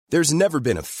There's never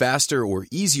been a faster or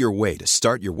easier way to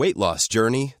start your weight loss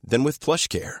journey than with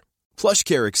PlushCare.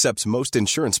 PlushCare accepts most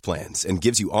insurance plans and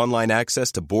gives you online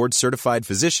access to board-certified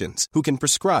physicians who can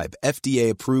prescribe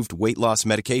FDA-approved weight loss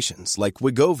medications like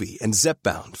Wegovy and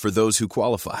Zepbound for those who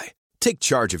qualify. Take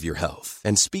charge of your health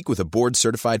and speak with a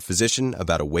board-certified physician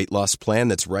about a weight loss plan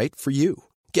that's right for you.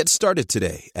 Get started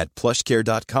today at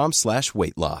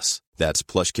plushcare.com/weight loss. That's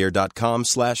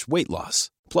plushcare.com/weight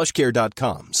loss.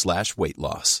 plushcare.com/weight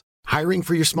loss. Hiring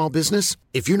for your small business?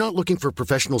 If you're not looking for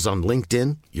professionals on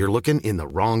LinkedIn, you're looking in the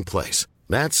wrong place.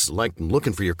 That's like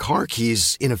looking for your car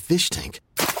keys in a fish tank.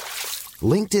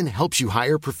 LinkedIn helps you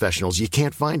hire professionals you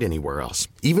can't find anywhere else,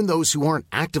 even those who aren't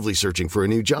actively searching for a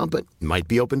new job but might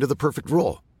be open to the perfect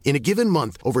role. In a given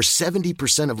month, over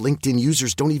 70% of LinkedIn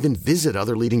users don't even visit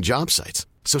other leading job sites.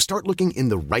 So start looking in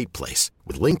the right place.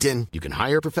 With LinkedIn, you can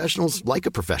hire professionals like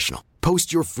a professional.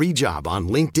 Post your free job on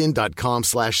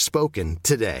linkedin.com/spoken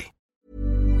today.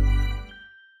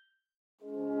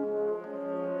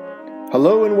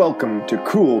 Hello and welcome to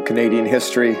Cool Canadian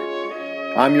History.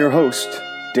 I'm your host,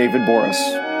 David Boris.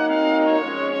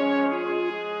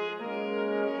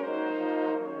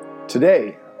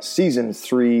 Today, Season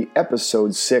 3,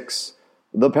 Episode 6,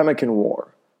 The Pemmican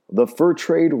War, the fur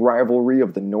trade rivalry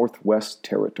of the Northwest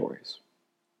Territories.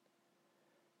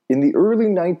 In the early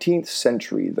 19th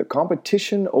century, the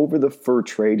competition over the fur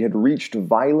trade had reached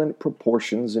violent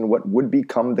proportions in what would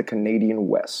become the Canadian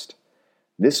West.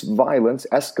 This violence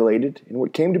escalated in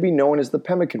what came to be known as the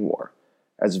Pemmican War,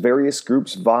 as various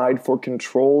groups vied for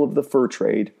control of the fur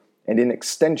trade and, in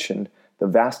extension, the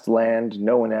vast land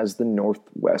known as the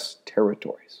Northwest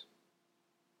Territories.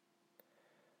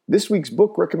 This week's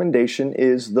book recommendation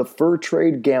is The Fur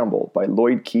Trade Gamble by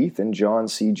Lloyd Keith and John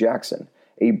C. Jackson,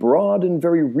 a broad and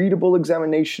very readable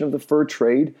examination of the fur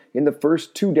trade in the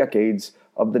first 2 decades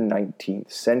of the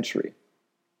 19th century.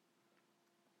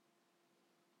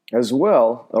 As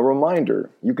well, a reminder,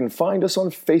 you can find us on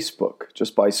Facebook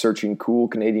just by searching Cool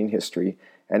Canadian History,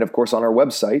 and of course on our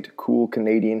website,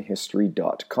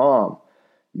 coolcanadianhistory.com.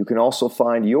 You can also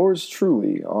find yours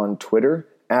truly on Twitter,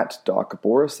 at Doc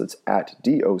Boris, that's at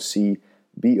DOCBORYS.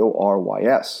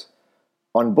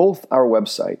 On both our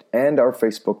website and our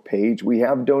Facebook page, we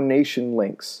have donation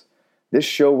links. This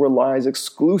show relies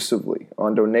exclusively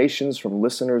on donations from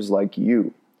listeners like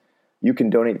you. You can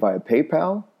donate via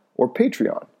PayPal or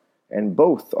Patreon, and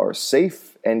both are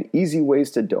safe and easy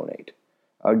ways to donate.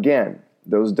 Again,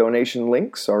 those donation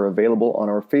links are available on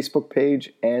our Facebook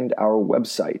page and our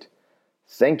website.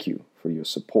 Thank you for your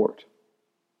support.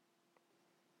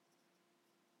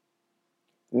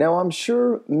 Now, I'm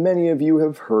sure many of you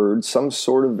have heard some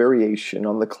sort of variation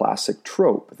on the classic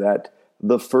trope that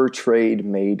the fur trade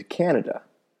made Canada.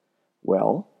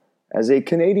 Well, as a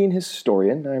Canadian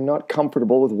historian, I'm not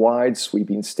comfortable with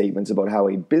wide-sweeping statements about how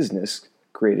a business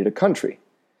created a country.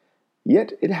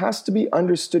 Yet it has to be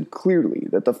understood clearly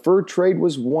that the fur trade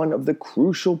was one of the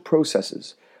crucial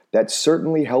processes that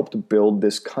certainly helped build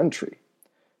this country.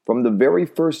 From the very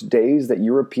first days that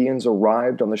Europeans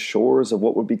arrived on the shores of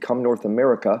what would become North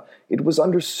America, it was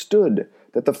understood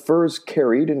that the furs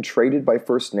carried and traded by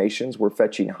First Nations were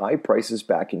fetching high prices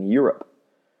back in Europe.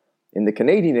 In the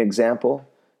Canadian example,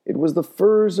 it was the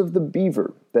furs of the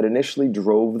beaver that initially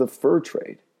drove the fur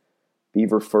trade.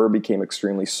 Beaver fur became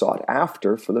extremely sought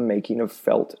after for the making of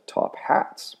felt top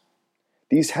hats.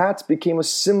 These hats became a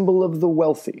symbol of the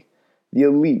wealthy, the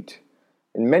elite.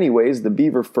 In many ways, the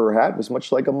beaver fur hat was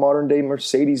much like a modern-day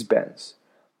Mercedes-Benz.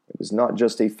 It was not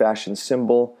just a fashion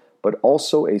symbol, but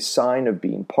also a sign of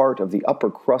being part of the upper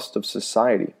crust of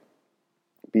society.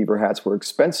 Beaver hats were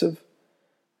expensive,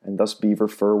 and thus beaver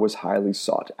fur was highly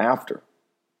sought after.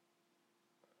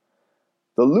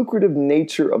 The lucrative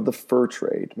nature of the fur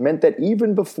trade meant that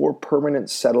even before permanent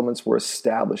settlements were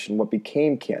established in what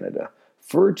became Canada,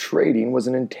 fur trading was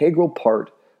an integral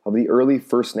part of the early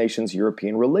First Nations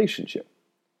European relationship.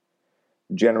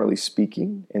 Generally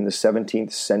speaking, in the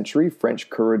 17th century, French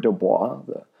coureurs de bois,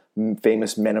 the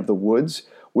famous men of the woods,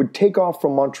 would take off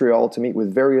from Montreal to meet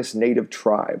with various native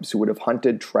tribes who would have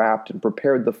hunted, trapped, and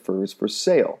prepared the furs for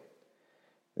sale.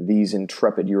 These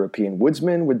intrepid European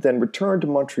woodsmen would then return to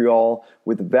Montreal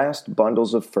with vast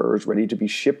bundles of furs ready to be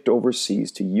shipped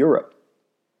overseas to Europe.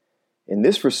 In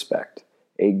this respect,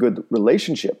 a good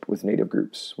relationship with native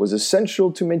groups was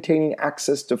essential to maintaining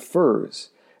access to furs,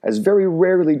 as very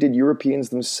rarely did Europeans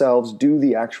themselves do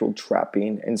the actual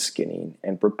trapping and skinning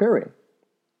and preparing.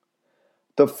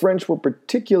 The French were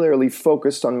particularly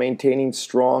focused on maintaining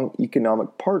strong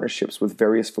economic partnerships with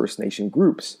various First Nation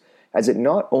groups, as it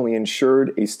not only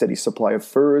ensured a steady supply of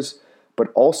furs,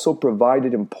 but also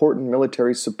provided important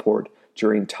military support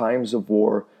during times of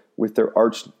war with their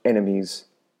arch enemies,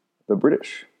 the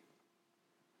British.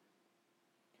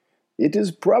 It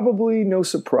is probably no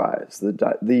surprise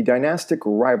that the dynastic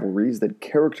rivalries that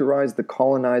characterized the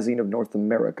colonizing of North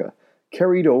America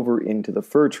carried over into the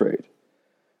fur trade.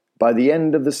 By the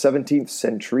end of the 17th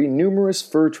century, numerous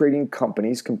fur trading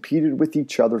companies competed with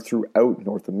each other throughout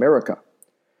North America.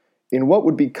 In what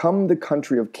would become the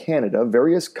country of Canada,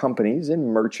 various companies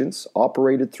and merchants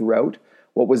operated throughout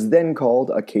what was then called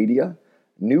Acadia,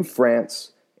 New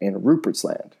France, and Rupert's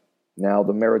Land, now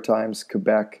the Maritimes,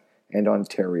 Quebec, and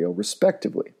Ontario,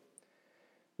 respectively.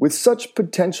 With such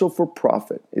potential for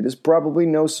profit, it is probably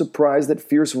no surprise that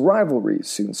fierce rivalries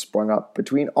soon sprung up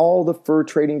between all the fur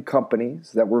trading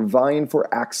companies that were vying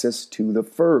for access to the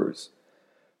furs.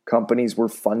 Companies were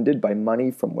funded by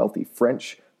money from wealthy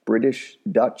French, British,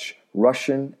 Dutch,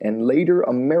 Russian, and later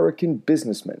American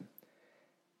businessmen.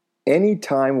 Any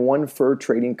time one fur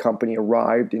trading company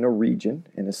arrived in a region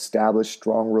and established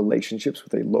strong relationships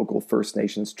with a local First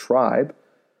Nations tribe,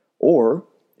 or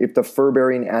if the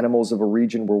fur-bearing animals of a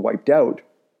region were wiped out,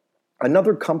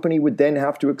 another company would then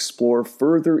have to explore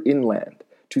further inland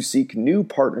to seek new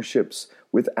partnerships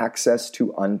with access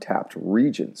to untapped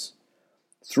regions.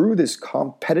 Through this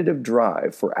competitive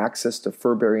drive for access to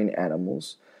fur-bearing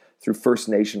animals, through First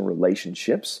Nation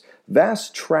relationships,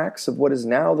 vast tracts of what is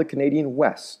now the Canadian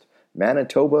West,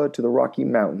 Manitoba to the Rocky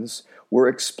Mountains, were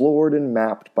explored and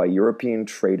mapped by European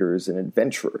traders and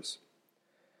adventurers.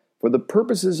 For the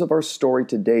purposes of our story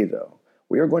today, though,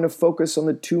 we are going to focus on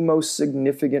the two most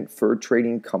significant fur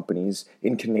trading companies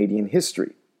in Canadian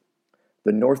history,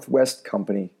 the Northwest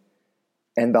Company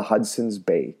and the Hudson's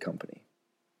Bay Company.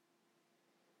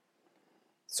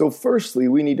 So firstly,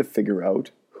 we need to figure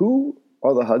out who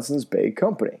are the Hudson's Bay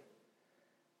Company.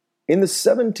 In the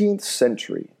 17th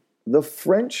century, the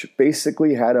French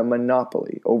basically had a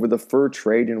monopoly over the fur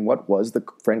trade in what was the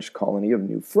French colony of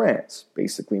New France,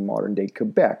 basically modern-day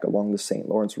Quebec along the St.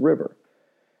 Lawrence River.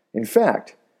 In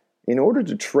fact, in order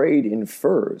to trade in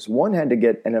furs, one had to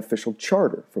get an official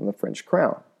charter from the French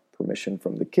crown, permission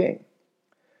from the king.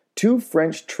 Two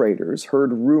French traders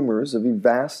heard rumors of a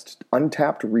vast,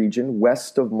 untapped region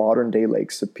west of modern-day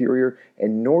Lake Superior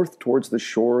and north towards the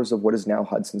shores of what is now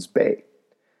Hudson's Bay.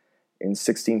 In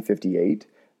 1658,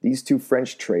 these two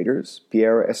French traders,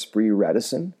 Pierre Esprit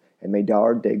Radisson and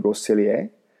Médard de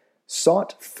Groseilliers,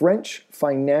 sought French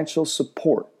financial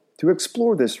support to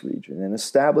explore this region and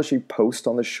establish a post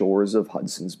on the shores of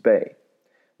Hudson's Bay.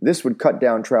 This would cut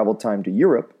down travel time to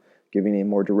Europe, giving a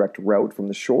more direct route from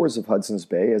the shores of Hudson's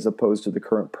Bay as opposed to the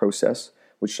current process,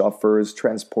 which saw furs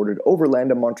transported overland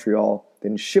to Montreal,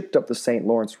 then shipped up the St.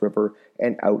 Lawrence River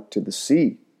and out to the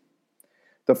sea.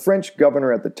 The French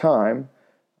governor at the time,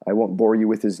 I won't bore you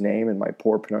with his name and my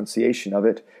poor pronunciation of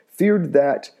it, feared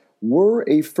that were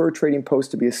a fur trading post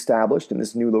to be established in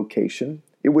this new location,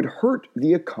 it would hurt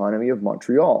the economy of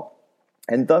Montreal,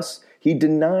 and thus he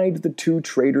denied the two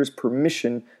traders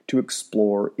permission to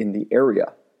explore in the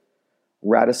area.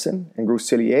 Radisson and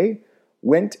Groseilliers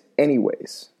went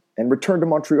anyways and returned to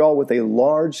Montreal with a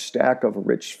large stack of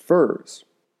rich furs.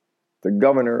 The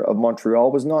governor of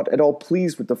Montreal was not at all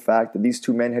pleased with the fact that these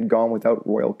two men had gone without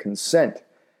royal consent,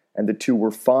 and the two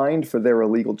were fined for their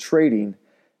illegal trading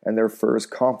and their furs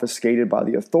confiscated by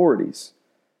the authorities,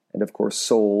 and of course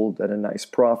sold at a nice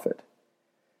profit.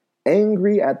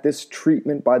 Angry at this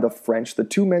treatment by the French, the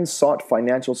two men sought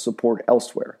financial support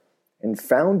elsewhere, and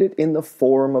found it in the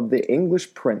form of the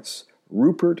English prince,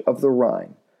 Rupert of the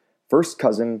Rhine, first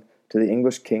cousin to the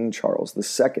English King Charles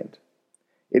II.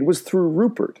 It was through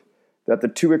Rupert that the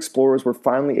two explorers were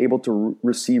finally able to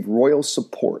receive royal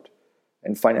support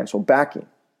and financial backing,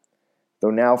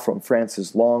 though now from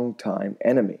France's longtime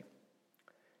enemy.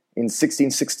 In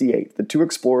 1668, the two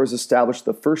explorers established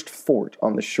the first fort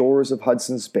on the shores of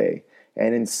Hudson's Bay, and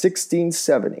in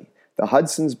 1670, the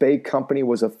Hudson's Bay Company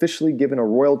was officially given a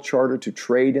royal charter to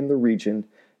trade in the region,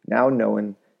 now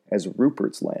known as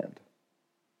Rupert's Land.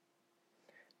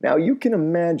 Now you can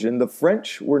imagine the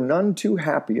French were none too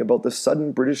happy about the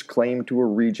sudden British claim to a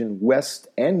region west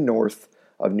and north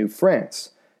of New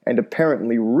France, and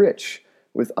apparently rich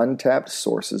with untapped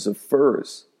sources of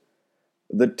furs.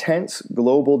 The tense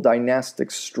global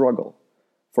dynastic struggle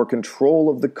for control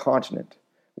of the continent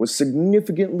was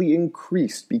significantly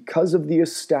increased because of the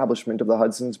establishment of the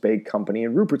Hudson's Bay Company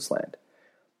in Rupert's Land.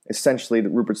 Essentially, the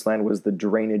Rupert's Land was the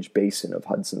drainage basin of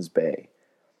Hudson's Bay.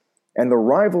 And the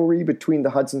rivalry between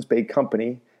the Hudson's Bay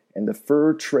Company and the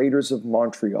fur traders of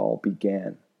Montreal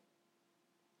began.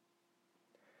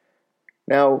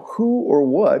 Now, who or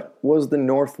what was the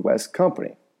Northwest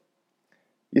Company?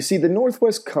 You see, the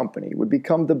Northwest Company would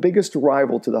become the biggest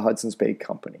rival to the Hudson's Bay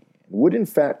Company. would in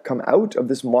fact come out of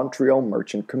this Montreal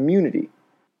merchant community.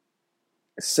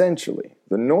 Essentially,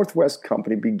 the Northwest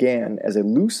Company began as a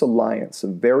loose alliance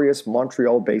of various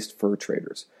Montreal-based fur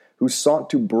traders who sought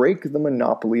to break the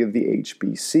monopoly of the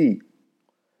HBC.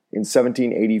 In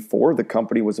 1784, the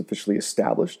company was officially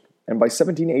established, and by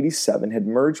 1787 had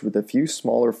merged with a few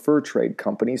smaller fur trade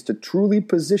companies to truly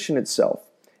position itself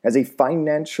as a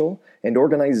financial and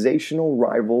organizational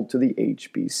rival to the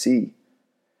HBC.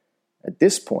 At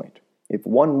this point, if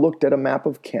one looked at a map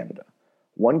of Canada,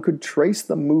 one could trace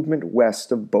the movement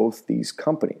west of both these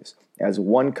companies. As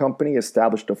one company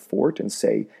established a fort in,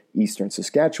 say, eastern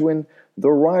Saskatchewan,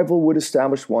 the rival would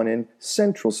establish one in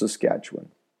central Saskatchewan.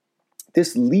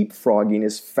 This leapfrogging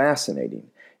is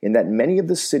fascinating in that many of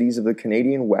the cities of the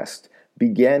Canadian West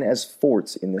began as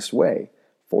forts in this way.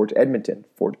 Fort Edmonton,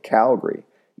 Fort Calgary,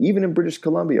 even in British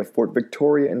Columbia, Fort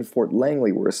Victoria and Fort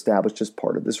Langley were established as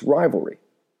part of this rivalry.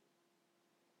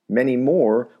 Many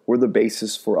more were the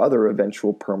basis for other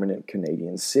eventual permanent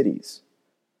Canadian cities.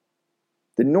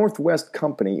 The Northwest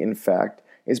Company, in fact,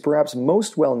 is perhaps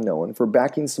most well known for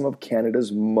backing some of Canada's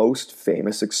most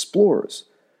famous explorers,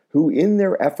 who in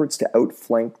their efforts to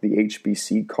outflank the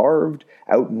HBC carved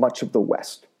out much of the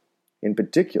West, in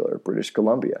particular British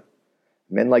Columbia.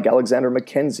 Men like Alexander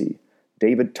Mackenzie,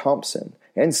 David Thompson,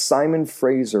 and Simon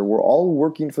Fraser were all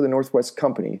working for the Northwest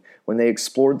Company when they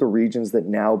explored the regions that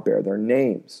now bear their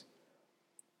names.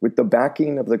 With the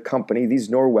backing of the company, these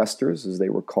Nor'westers, as they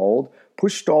were called,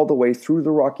 pushed all the way through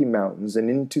the Rocky Mountains and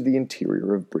into the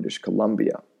interior of British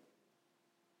Columbia.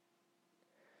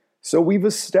 So we've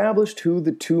established who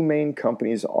the two main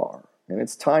companies are, and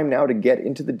it's time now to get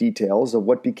into the details of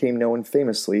what became known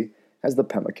famously as the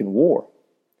Pemmican War.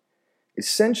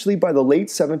 Essentially, by the late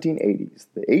 1780s,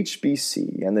 the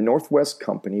HBC and the Northwest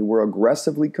Company were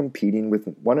aggressively competing with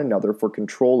one another for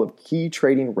control of key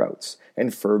trading routes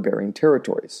and fur-bearing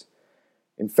territories.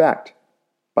 In fact,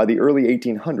 by the early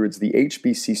 1800s, the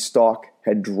HBC stock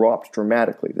had dropped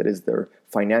dramatically, that is, their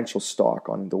financial stock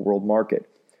on the world market.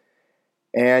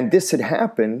 And this had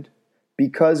happened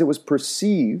because it was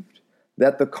perceived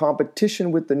that the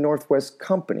competition with the Northwest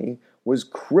Company was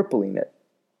crippling it.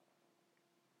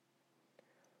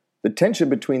 The tension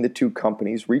between the two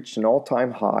companies reached an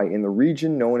all-time high in the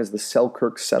region known as the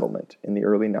Selkirk Settlement in the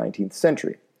early 19th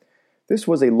century. This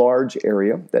was a large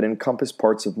area that encompassed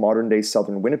parts of modern-day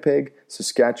southern Winnipeg,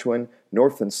 Saskatchewan,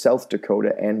 North and South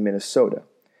Dakota, and Minnesota,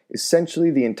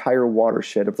 essentially the entire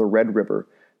watershed of the Red River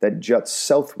that juts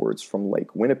southwards from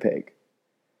Lake Winnipeg.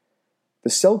 The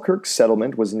Selkirk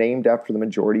Settlement was named after the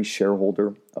majority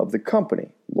shareholder of the company,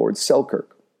 Lord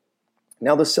Selkirk.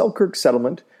 Now, the Selkirk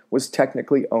Settlement was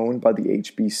technically owned by the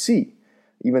HBC,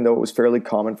 even though it was fairly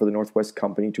common for the Northwest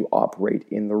Company to operate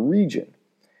in the region.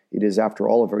 It is, after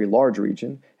all, a very large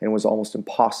region, and it was almost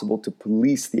impossible to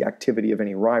police the activity of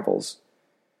any rivals.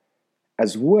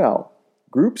 As well,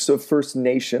 groups of First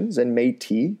Nations and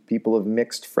Métis, people of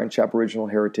mixed French Aboriginal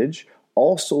heritage,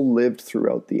 also lived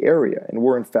throughout the area and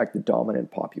were in fact the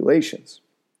dominant populations.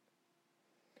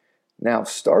 Now,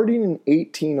 starting in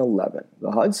 1811,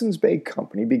 the Hudson's Bay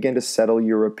Company began to settle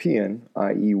European,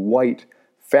 i.e. white,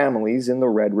 families in the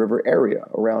Red River area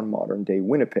around modern-day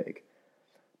Winnipeg.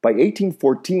 By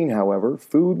 1814, however,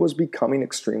 food was becoming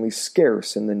extremely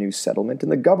scarce in the new settlement,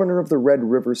 and the governor of the Red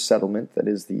River settlement, that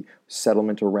is the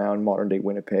settlement around modern-day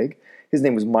Winnipeg, his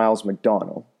name was Miles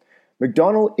Macdonell.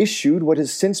 Macdonell issued what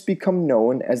has since become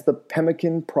known as the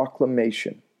Pemmican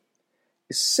Proclamation.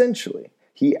 Essentially,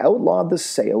 he outlawed the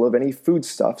sale of any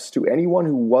foodstuffs to anyone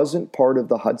who wasn't part of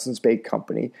the Hudson's Bay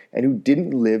Company and who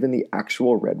didn't live in the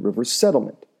actual Red River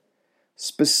settlement.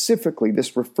 Specifically,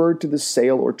 this referred to the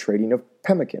sale or trading of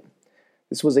pemmican.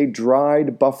 This was a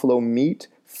dried buffalo meat,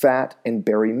 fat, and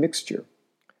berry mixture.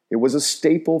 It was a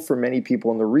staple for many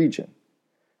people in the region,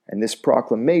 and this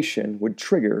proclamation would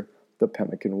trigger the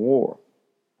Pemmican War.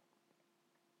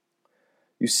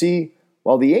 You see,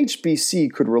 while the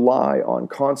HBC could rely on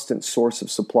constant source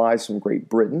of supplies from Great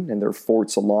Britain and their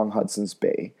forts along Hudson's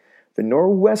Bay, the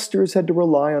Nor'westers had to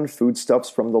rely on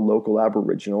foodstuffs from the local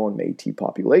Aboriginal and Métis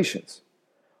populations.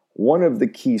 One of the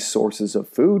key sources of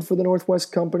food for the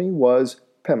Northwest Company was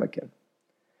pemmican,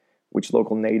 which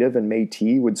local native and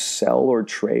Métis would sell or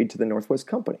trade to the Northwest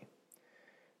Company.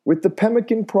 With the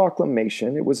Pemmican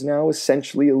Proclamation, it was now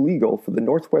essentially illegal for the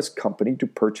Northwest Company to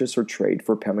purchase or trade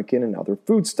for pemmican and other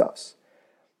foodstuffs.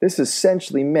 This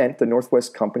essentially meant the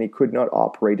Northwest Company could not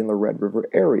operate in the Red River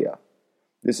area.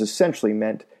 This essentially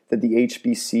meant that the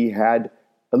HBC had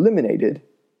eliminated,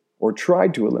 or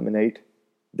tried to eliminate,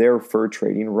 their fur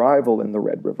trading rival in the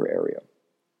Red River area.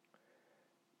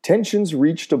 Tensions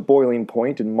reached a boiling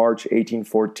point in March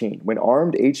 1814 when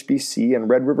armed HBC and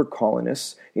Red River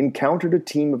colonists encountered a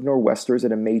team of Nor'westers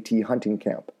at a Métis hunting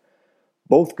camp.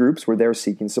 Both groups were there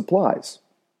seeking supplies.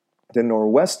 The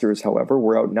Nor'westers, however,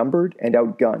 were outnumbered and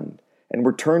outgunned and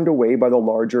were turned away by the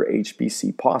larger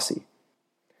HBC posse.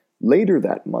 Later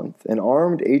that month, an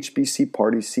armed HBC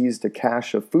party seized a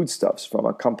cache of foodstuffs from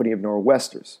a company of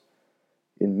Nor'westers.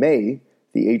 In May,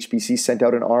 the HBC sent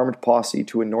out an armed posse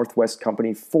to a Northwest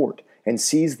Company fort and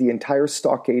seized the entire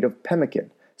stockade of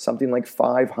pemmican, something like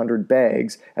 500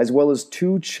 bags, as well as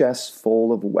 2 chests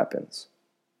full of weapons.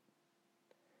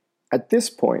 At this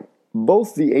point,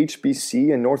 both the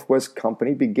HBC and Northwest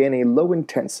Company began a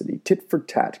low-intensity,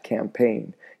 tit-for-tat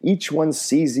campaign, each one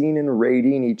seizing and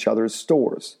raiding each other's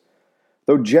stores.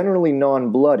 Though generally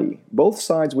non-bloody, both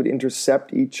sides would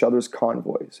intercept each other's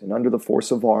convoys and under the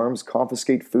force of arms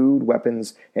confiscate food,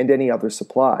 weapons, and any other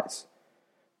supplies.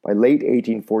 By late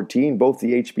 1814, both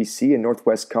the HBC and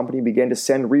Northwest Company began to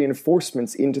send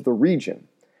reinforcements into the region.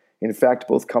 In fact,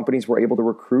 both companies were able to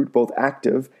recruit both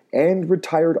active and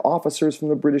retired officers from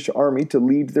the British Army to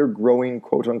lead their growing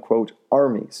quote-unquote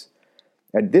armies.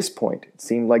 At this point, it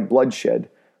seemed like bloodshed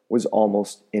was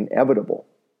almost inevitable.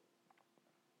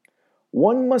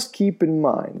 One must keep in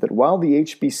mind that while the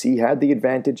HBC had the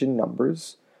advantage in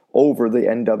numbers over the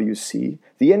NWC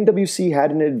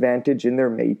had an advantage in their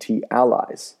Métis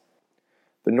allies.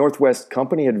 The Northwest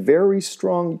Company had very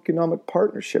strong economic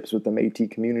partnerships with the Métis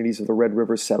communities of the Red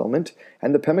River settlement,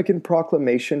 and the Pemmican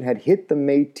Proclamation had hit the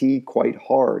Métis quite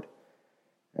hard.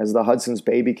 As the Hudson's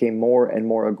Bay became more and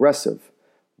more aggressive,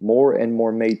 more and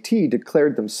more Métis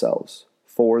declared themselves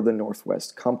for the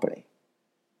Northwest Company.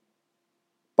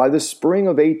 By the spring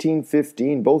of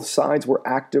 1815, both sides were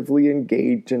actively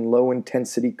engaged in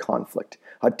low-intensity conflict.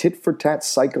 A tit-for-tat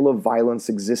cycle of violence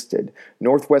existed.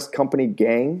 Northwest Company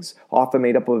gangs, often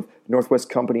made up of Northwest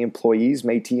Company employees,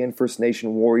 Métis and First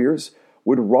Nation warriors,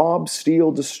 would rob,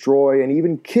 steal, destroy, and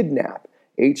even kidnap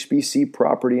HBC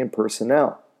property and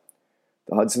personnel.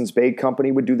 The Hudson's Bay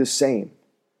Company would do the same.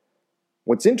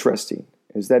 What's interesting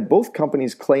is that both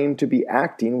companies claimed to be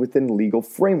acting within legal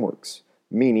frameworks,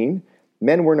 meaning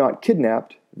men were not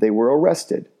kidnapped, they were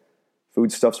arrested.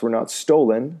 Foodstuffs were not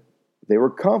stolen, they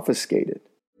were confiscated.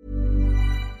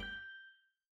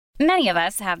 Many of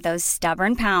us have those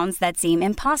stubborn pounds that seem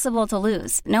impossible to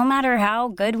lose, no matter how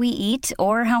good we eat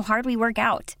or how hard we work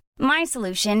out. My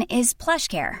solution is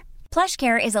PlushCare.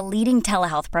 PlushCare is a leading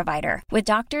telehealth provider with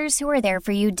doctors who are there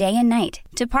for you day and night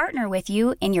to partner with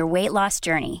you in your weight loss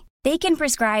journey. They can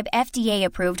prescribe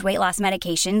FDA-approved weight loss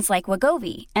medications like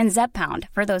Wegovy and Zepbound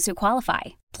for those who qualify.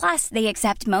 Plus, they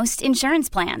accept most insurance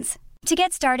plans. To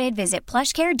get started, visit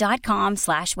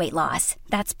plushcare.com/weightloss.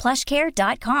 That's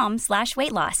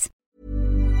plushcare.com/weightloss.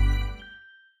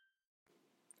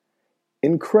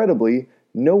 Incredibly,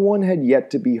 no one had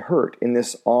yet to be hurt in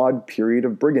this odd period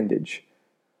of brigandage.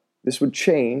 This would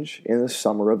change in the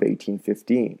summer of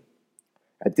 1815.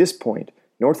 At this point,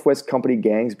 Northwest Company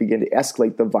gangs began to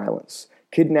escalate the violence,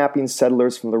 kidnapping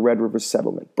settlers from the Red River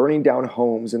settlement, burning down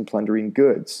homes and plundering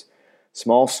goods.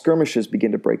 Small skirmishes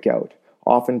began to break out,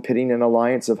 often pitting an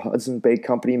alliance of Hudson's Bay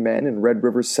Company men and Red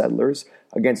River settlers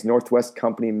against Northwest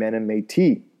Company men and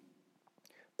Métis.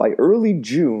 By early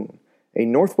June, a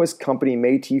Northwest Company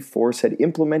Métis force had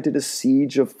implemented a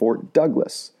siege of Fort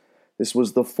Douglas. This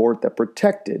was the fort that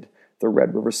protected the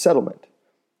Red River settlement.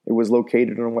 It was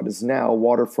located on what is now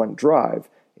Waterfront Drive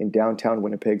in downtown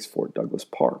Winnipeg's Fort Douglas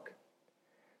Park.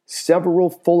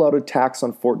 Several full-out attacks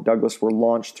on Fort Douglas were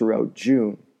launched throughout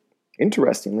June.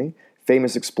 Interestingly,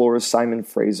 famous explorers Simon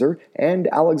Fraser and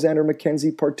Alexander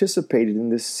Mackenzie participated in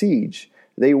this siege.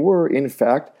 They were, in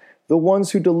fact, the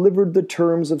ones who delivered the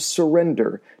terms of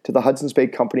surrender to the Hudson's Bay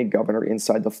Company governor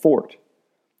inside the fort.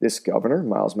 This governor,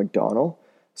 Miles Macdonell,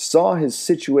 saw his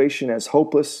situation as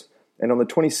hopeless and on the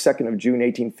 22nd of June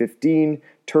 1815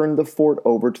 turned the fort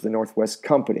over to the Northwest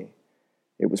Company.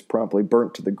 It was promptly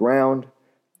burnt to the ground,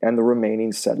 and the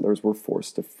remaining settlers were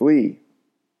forced to flee.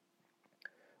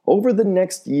 Over the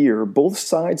next year, both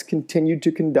sides continued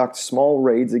to conduct small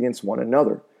raids against one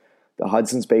another. The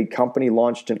Hudson's Bay Company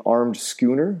launched an armed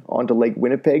schooner onto Lake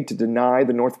Winnipeg to deny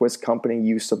the Northwest Company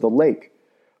use of the lake.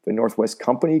 The Northwest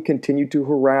Company continued to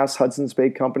harass Hudson's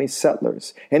Bay Company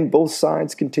settlers, and both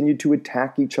sides continued to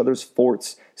attack each other's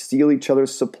forts, steal each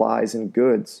other's supplies and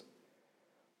goods.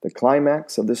 The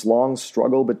climax of this long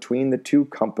struggle between the two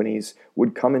companies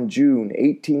would come in June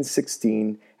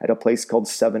 1816 at a place called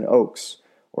Seven Oaks,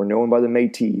 or known by the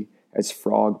Métis as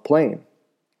Frog Plain.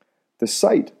 The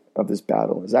site of this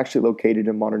battle is actually located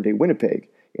in modern-day Winnipeg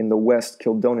in the West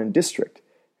Kildonan district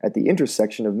at the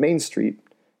intersection of Main Street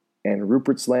and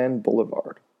Rupert's Land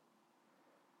Boulevard.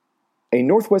 A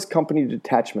Northwest Company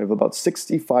detachment of about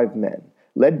 65 men,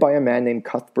 led by a man named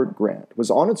Cuthbert Grant,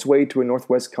 was on its way to a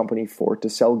Northwest Company fort to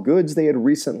sell goods they had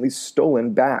recently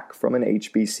stolen back from an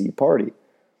HBC party.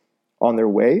 On their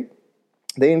way,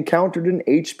 they encountered an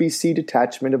HBC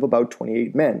detachment of about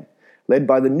 28 men, led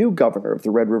by the new governor of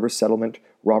the Red River settlement,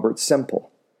 Robert Semple.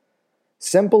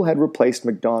 Semple had replaced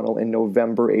MacDonald in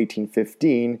November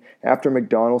 1815 after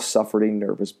MacDonald suffered a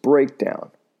nervous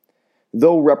breakdown.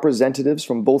 Though representatives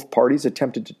from both parties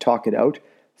attempted to talk it out,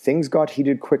 things got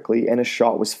heated quickly and a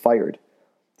shot was fired.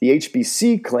 The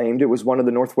HBC claimed it was one of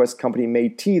the Northwest Company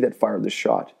Métis that fired the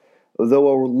shot,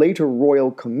 though a later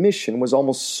royal commission was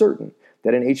almost certain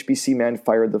that an HBC man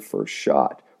fired the first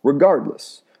shot.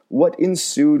 Regardless, what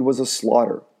ensued was a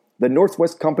slaughter. The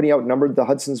Northwest Company outnumbered the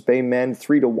Hudson's Bay men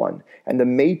 3-1, and the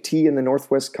Métis and the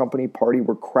Northwest Company party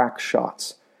were crack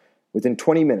shots. Within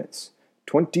 20 minutes,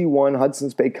 21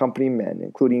 Hudson's Bay Company men,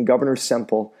 including Governor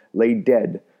Semple, lay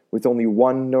dead, with only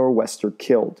one Nor'wester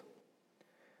killed.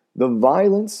 The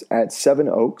violence at Seven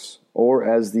Oaks, or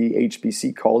as the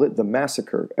HBC called it, the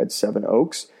massacre at Seven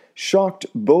Oaks, shocked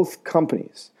both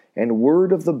companies, and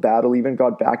word of the battle even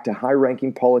got back to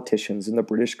high-ranking politicians in the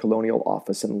British Colonial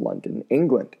Office in London,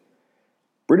 England.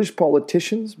 British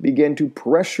politicians began to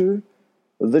pressure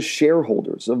the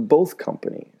shareholders of both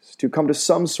companies to come to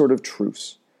some sort of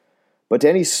truce. But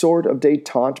any sort of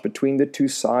détente between the two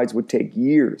sides would take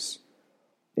years.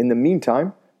 In the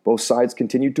meantime, both sides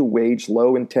continued to wage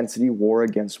low-intensity war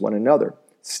against one another,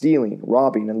 stealing,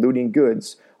 robbing, and looting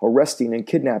goods, arresting and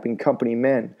kidnapping company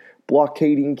men,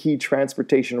 blockading key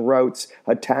transportation routes,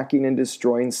 attacking and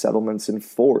destroying settlements and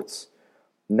forts.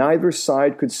 Neither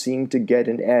side could seem to get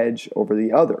an edge over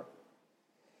the other.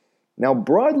 Now,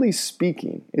 broadly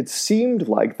speaking, it seemed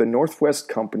like the Northwest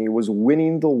Company was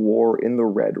winning the war in the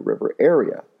Red River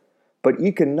area. But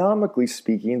economically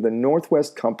speaking, the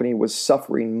Northwest Company was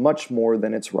suffering much more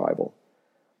than its rival.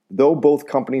 Though both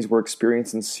companies were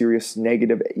experiencing serious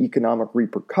negative economic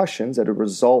repercussions as a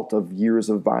result of years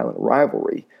of violent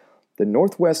rivalry, the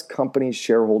Northwest Company's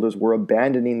shareholders were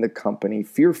abandoning the company,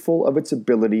 fearful of its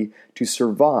ability to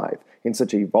survive in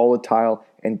such a volatile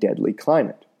and deadly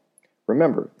climate.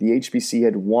 Remember, the HBC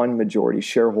had one majority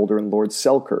shareholder in Lord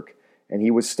Selkirk, and he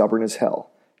was stubborn as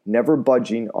hell, never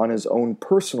budging on his own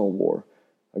personal war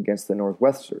against the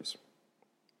Northwesters.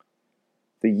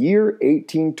 The year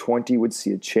 1820 would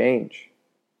see a change.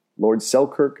 Lord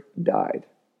Selkirk died,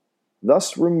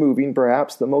 thus removing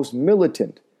perhaps the most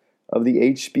militant of the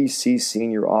HBC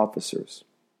senior officers.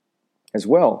 As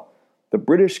well, the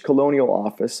British Colonial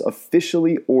Office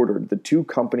officially ordered the two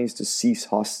companies to cease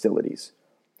hostilities.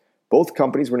 Both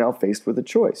companies were now faced with a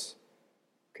choice: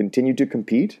 continue to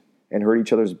compete and hurt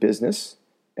each other's business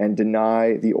and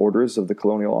deny the orders of the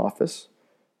Colonial Office,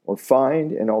 or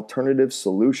find an alternative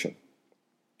solution.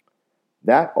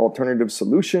 That alternative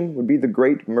solution would be the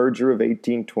Great Merger of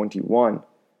 1821.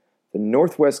 The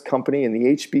Northwest Company and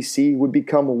the HBC would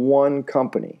become one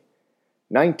company.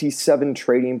 97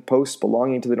 trading posts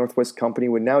belonging to the Northwest Company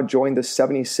would now join the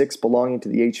 76 belonging to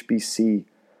the HBC.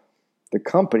 The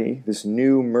company, this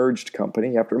new merged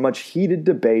company, after much heated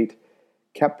debate,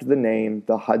 kept the name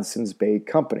the Hudson's Bay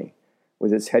Company,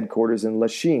 with its headquarters in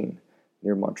Lachine,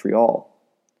 near Montreal.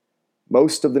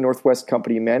 Most of the Northwest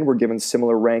Company men were given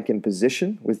similar rank and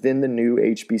position within the new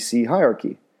HBC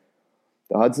hierarchy.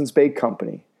 The Hudson's Bay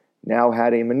Company now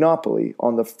had a monopoly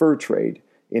on the fur trade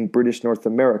in British North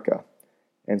America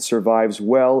and survives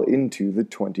well into the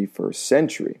 21st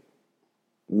century.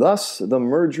 Thus, the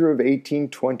merger of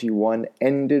 1821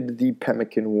 ended the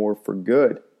Pemmican War for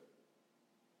good.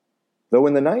 Though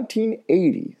in the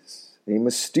 1980s, a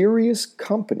mysterious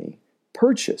company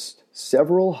purchased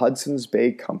several Hudson's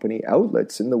Bay Company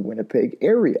outlets in the Winnipeg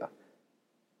area.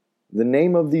 The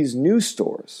name of these new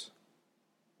stores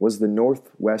was the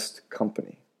Northwest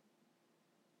Company.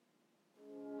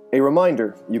 A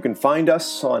reminder, you can find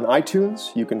us on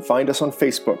iTunes, you can find us on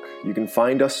Facebook, you can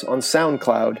find us on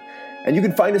SoundCloud, and you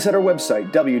can find us at our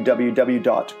website,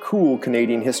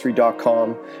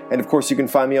 www.coolcanadianhistory.com. And of course, you can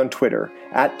find me on Twitter,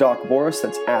 at Doc Boris,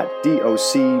 that's at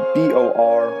DOCBORYS.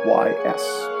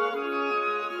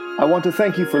 I want to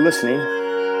thank you for listening.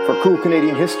 For Cool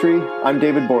Canadian History, I'm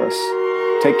David Boris.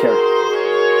 Take care.